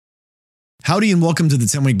Howdy and welcome to the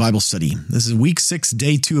 10-Week Bible Study. This is week 6,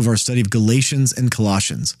 day 2 of our study of Galatians and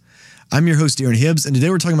Colossians. I'm your host, Aaron Hibbs, and today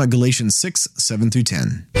we're talking about Galatians 6, 7 through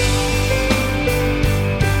 10. Well,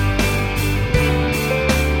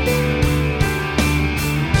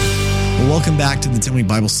 welcome back to the 10-Week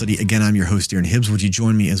Bible Study. Again, I'm your host, Aaron Hibbs. Would you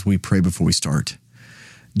join me as we pray before we start?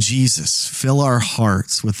 Jesus, fill our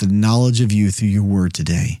hearts with the knowledge of you through your word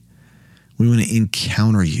today. We want to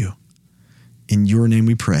encounter you. In your name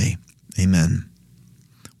we pray. Amen.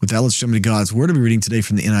 With that, let's jump into God's word. I'll be reading today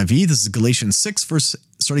from the NIV. This is Galatians 6,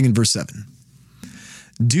 starting in verse 7.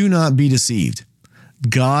 Do not be deceived.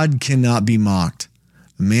 God cannot be mocked.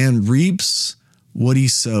 A man reaps what he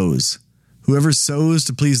sows. Whoever sows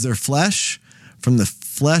to please their flesh, from the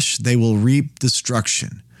flesh they will reap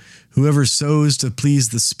destruction. Whoever sows to please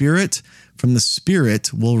the Spirit, from the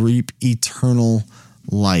Spirit will reap eternal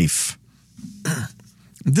life.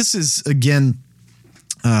 This is, again,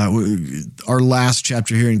 our last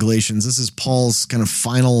chapter here in Galatians. This is Paul's kind of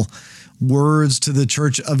final words to the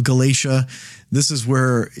church of Galatia. This is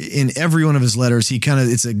where in every one of his letters,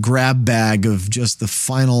 it's a grab bag of just the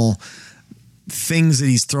final things that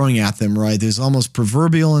he's throwing at them, right? There's almost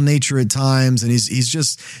proverbial in nature at times, and he's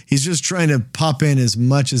just trying to pop in as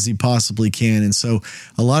much as he possibly can. And so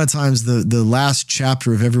a lot of times the last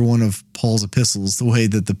chapter of every one of Paul's epistles, the way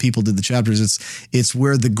that the people did the chapters, it's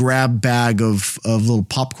where the grab bag of little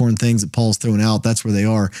popcorn things that Paul's throwing out, that's where they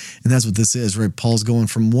are. And that's what this is, right? Paul's going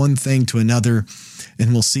from one thing to another,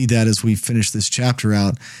 and we'll see that as we finish this chapter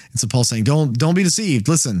out. And so Paul's saying, don't be deceived.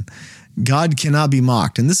 Listen, God cannot be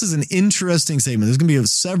mocked. And this is an interesting statement. There's going to be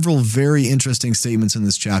several very interesting statements in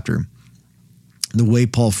this chapter. The way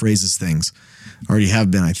Paul phrases things already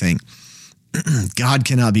have been, I think. God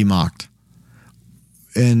cannot be mocked.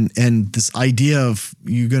 And this idea of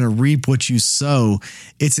you're going to reap what you sow,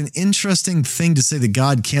 it's an interesting thing to say that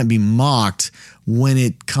God can't be mocked when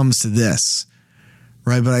it comes to this,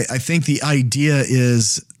 right? But I think the idea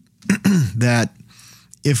is that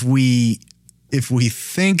if we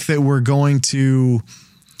think that we're going to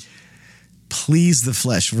please the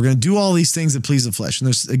flesh, if we're going to do all these things that please the flesh, and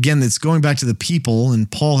it's going back to the people,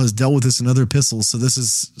 and Paul has dealt with this in other epistles, so this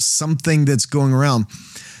is something that's going around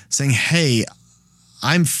saying, hey,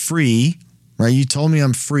 I'm free, right? You told me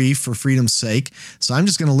I'm free for freedom's sake, so I'm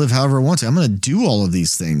just going to live however I want to. I'm going to do all of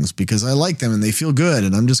these things because I like them and they feel good,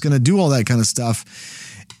 and I'm just going to do all that kind of stuff.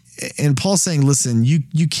 And Paul's saying, listen,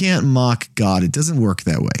 you can't mock God. It doesn't work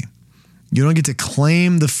that way. You don't get to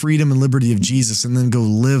claim the freedom and liberty of Jesus and then go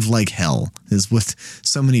live like hell, is what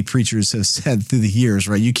so many preachers have said through the years,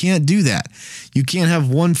 right? You can't do that. You can't have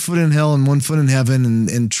one foot in hell and one foot in heaven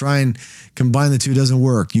and try and combine the two. It doesn't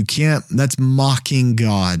work. You can't. That's mocking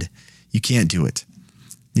God. You can't do it.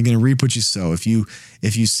 You're going to reap what you sow. If you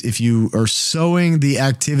are sowing the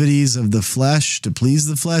activities of the flesh to please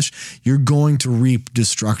the flesh, you're going to reap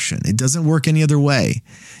destruction. It doesn't work any other way.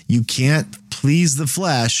 You can't please the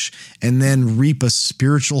flesh and then reap a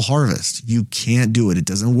spiritual harvest. You can't do it. It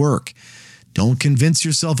doesn't work. Don't convince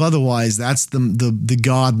yourself otherwise. That's the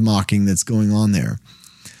God mocking that's going on there.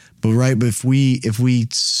 But if we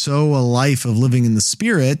sow a life of living in the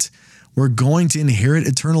Spirit, we're going to inherit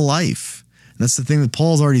eternal life. That's the thing that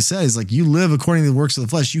Paul's already said. Is like, you live according to the works of the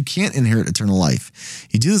flesh. You can't inherit eternal life.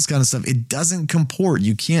 You do this kind of stuff. It doesn't comport.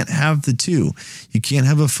 You can't have the two. You can't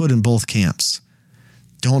have a foot in both camps.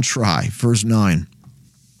 Don't try. Verse 9.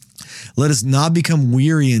 Let us not become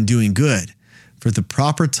weary in doing good, for at the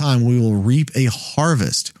proper time we will reap a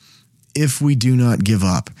harvest if we do not give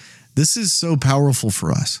up. This is so powerful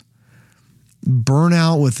for us.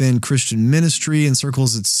 Burnout within Christian ministry and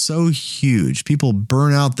circles, it's so huge. People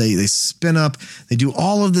burn out, they spin up, they do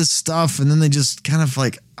all of this stuff, and then they just kind of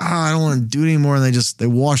like, I don't want to do it anymore, and they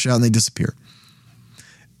wash out and they disappear.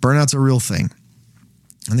 Burnout's a real thing.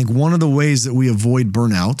 I think one of the ways that we avoid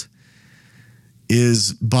burnout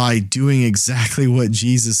is by doing exactly what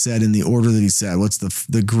Jesus said in the order that he said. What's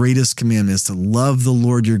the greatest commandment is to love the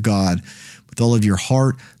Lord your God with all of your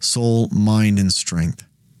heart, soul, mind, and strength.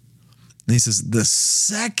 And he says, the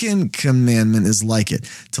second commandment is like it,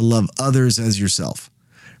 to love others as yourself.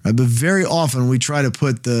 Right? But very often we try to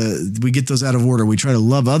we get those out of order. We try to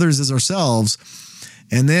love others as ourselves.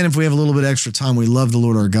 And then if we have a little bit extra time, we love the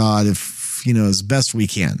Lord our God, as best we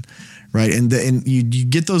can. Right. And you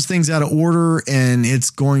get those things out of order, and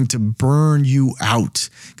it's going to burn you out.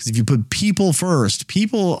 Because if you put people first,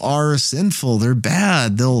 people are sinful. They're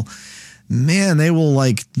bad. They will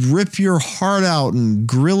like rip your heart out and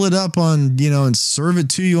grill it up on, and serve it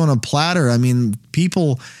to you on a platter. I mean,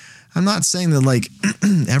 people, I'm not saying that like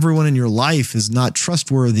everyone in your life is not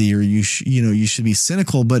trustworthy or you should be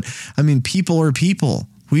cynical, but I mean, people are people.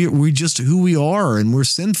 We just who we are, and we're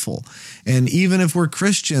sinful. And even if we're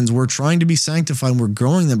Christians, we're trying to be sanctified and we're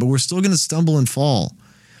growing them, but we're still going to stumble and fall.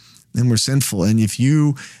 And we're sinful. And if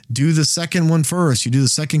you do the second one first, you do the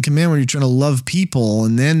second commandment, you're trying to love people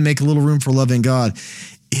and then make a little room for loving God,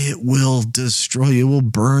 it will destroy you. It will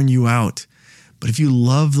burn you out. But if you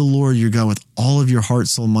love the Lord your God with all of your heart,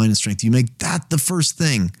 soul, mind, and strength, you make that the first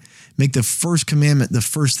thing. Make the first commandment the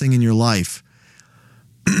first thing in your life.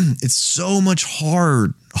 It's so much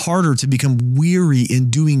harder to become weary in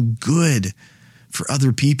doing good for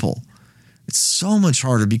other people. It's so much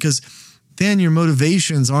harder because then your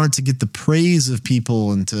motivations aren't to get the praise of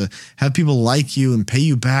people and to have people like you and pay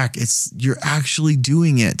you back. You're actually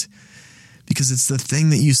doing it because it's the thing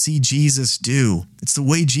that you see Jesus do. It's the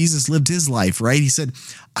way Jesus lived his life, right? He said,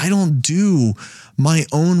 I don't do my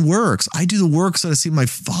own works. I do the works that I see my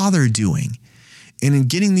Father doing. And in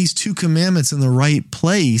getting these two commandments in the right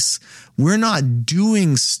place, we're not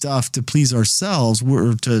doing stuff to please ourselves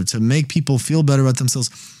or to make people feel better about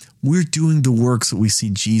themselves. We're doing the works that we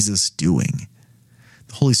see Jesus doing.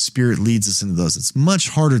 The Holy Spirit leads us into those. It's much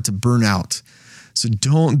harder to burn out. So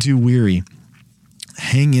don't do weary.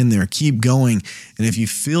 Hang in there. Keep going. And if you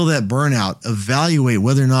feel that burnout, evaluate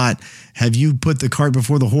whether or not have you put the cart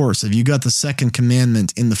before the horse. Have you got the second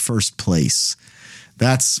commandment in the first place?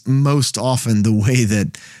 That's most often the way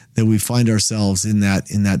that we find ourselves in that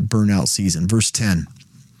burnout season. Verse 10.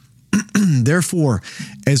 Therefore,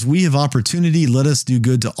 as we have opportunity, let us do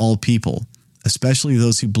good to all people, especially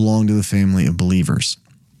those who belong to the family of believers.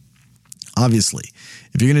 Obviously,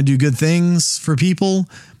 if you're going to do good things for people,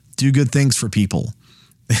 do good things for people.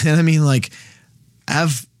 And I mean, like,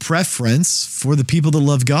 have preference for the people that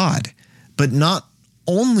love God, but not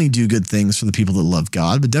only do good things for the people that love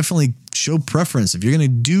God, but definitely show preference. If you're going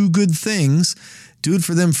to do good things, do it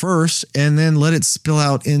for them first, and then let it spill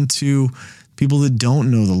out into people that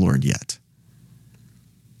don't know the Lord yet.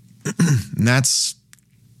 And that's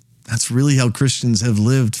really how Christians have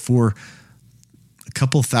lived for a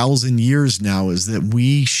couple thousand years now, is that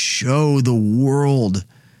we show the world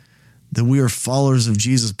that we are followers of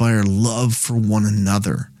Jesus by our love for one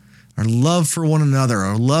another. Our love for one another,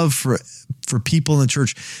 our love for people in the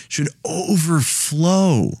church should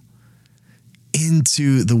overflow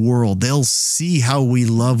into the world. They'll see how we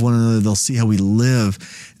love one another. They'll see how we live,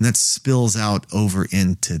 and that spills out over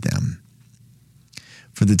into them.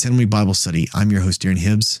 For the 10-week Bible study, I'm your host, Darren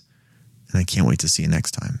Hibbs, and I can't wait to see you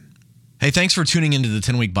next time. Hey, thanks for tuning into the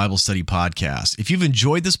 10-week Bible study podcast. If you've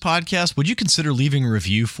enjoyed this podcast, would you consider leaving a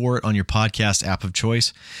review for it on your podcast app of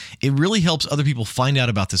choice? It really helps other people find out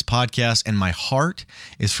about this podcast, and my heart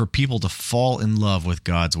is for people to fall in love with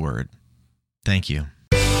God's word. Thank you.